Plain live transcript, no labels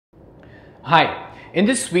Hi, in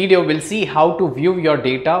this video we'll see how to view your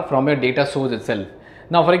data from your data source itself.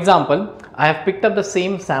 Now for example, I have picked up the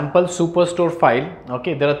same sample superstore file.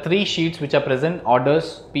 Okay, there are three sheets which are present: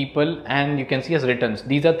 orders, people, and you can see as returns.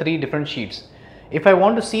 These are three different sheets. If I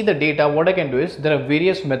want to see the data, what I can do is there are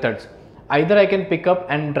various methods. Either I can pick up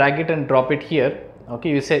and drag it and drop it here. Okay,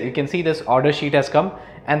 you can see this order sheet has come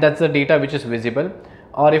and that's the data which is visible.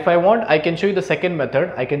 Or if I want, I can show you the second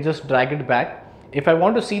method. I can just drag it back. If I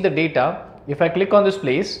want to see the data, if I click on this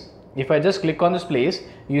place, if I just click on this place,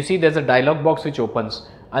 you see there's a dialog box which opens.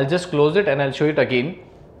 I'll just close it and I'll show it again.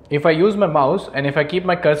 If I use my mouse and if I keep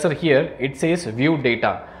my cursor here, it says view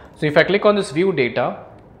data. So if I click on this view data,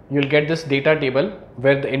 you'll get this data table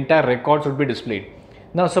where the entire records would be displayed.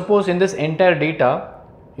 Now suppose in this entire data,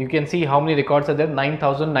 you can see how many records are there: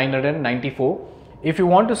 9,994. If you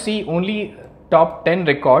want to see only top 10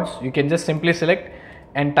 records, you can just simply select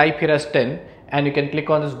and type here as 10 and you can click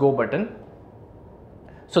on this go button.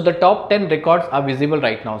 So the top 10 records are visible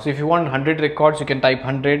right now. So if you want 100 records, you can type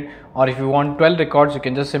 100, or if you want 12 records, you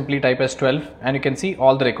can just simply type as 12 and you can see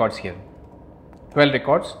all the records here. 12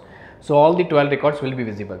 records. So all the 12 records will be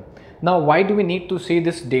visible. Now why do we need to see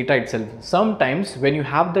this data itself? Sometimes when you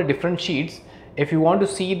have the different sheets, if you want to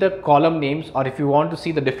see the column names or if you want to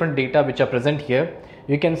see the different data which are present here,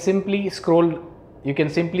 you can simply scroll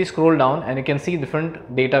down and you can see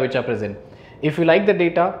different data which are present. If you like the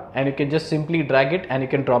data, and you can just simply drag it and you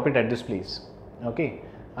can drop it at this place. Okay,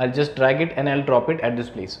 I'll just drag it and I'll drop it at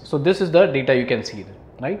this place. So this is the data you can see,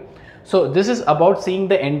 right? So this is about seeing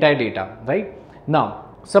the entire data, right? Now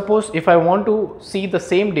suppose if I want to see the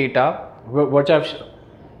same data which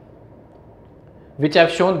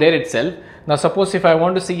I've shown there itself. Now suppose if I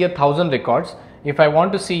want to see 1,000 records, if I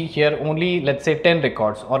want to see here only, let's say 10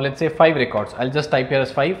 records or let's say 5 records, I'll just type here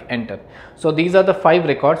as 5, enter. So these are the 5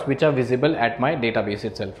 records which are visible at my database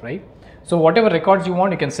itself, right? So whatever records you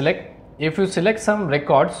want, you can select. If you select some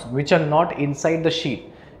records which are not inside the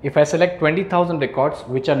sheet, if I select 20,000 records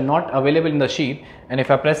which are not available in the sheet, and if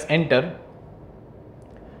I press enter,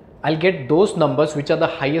 I'll get those numbers which are the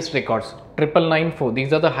highest records, 9994.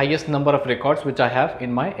 These are the highest number of records which I have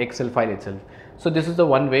in my Excel file itself. So this is the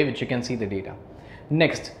one way which you can see the data.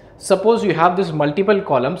 Next, suppose you have this multiple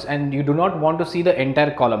columns and you do not want to see the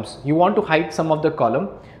entire columns. You want to hide some of the column.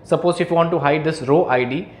 Suppose if you want to hide this row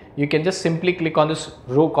ID, you can just simply click on this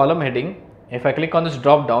row column heading. If I click on this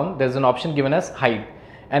drop down, there's an option given as hide.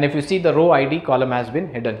 And if you see, the row ID column has been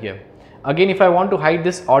hidden here. Again, if I want to hide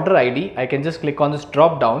this order ID, I can just click on this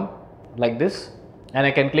drop down like this and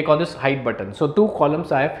I can click on this hide button. So 2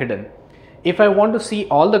 columns I have hidden. If I want to see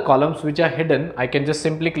all the columns which are hidden, I can just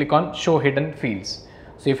simply click on show hidden fields.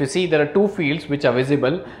 So if you see, there are 2 fields which are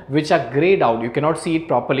visible, which are grayed out. You cannot see it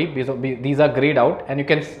properly because these are grayed out and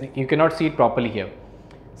you cannot see it properly here.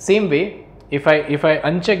 Same way, if I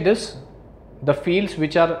uncheck this, the fields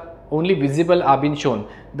which are only visible are being shown.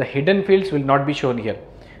 The hidden fields will not be shown here.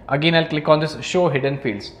 Again, I'll click on this show hidden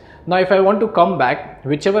fields. Now if I want to come back,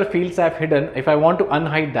 whichever fields I have hidden, if I want to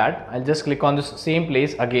unhide that, I'll just click on this same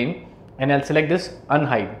place again and I'll select this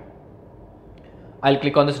unhide. I'll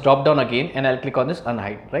click on this drop down again and I'll click on this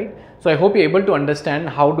unhide, right? So I hope you're able to understand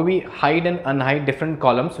how do we hide and unhide different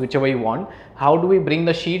columns whichever you want. How do we bring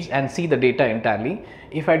the sheets and see the data entirely?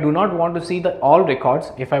 If I do not want to see all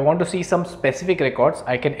records, if I want to see some specific records,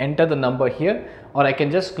 I can enter the number here or I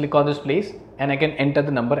can just click on this place and I can enter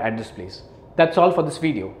the number at this place. That's all for this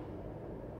video.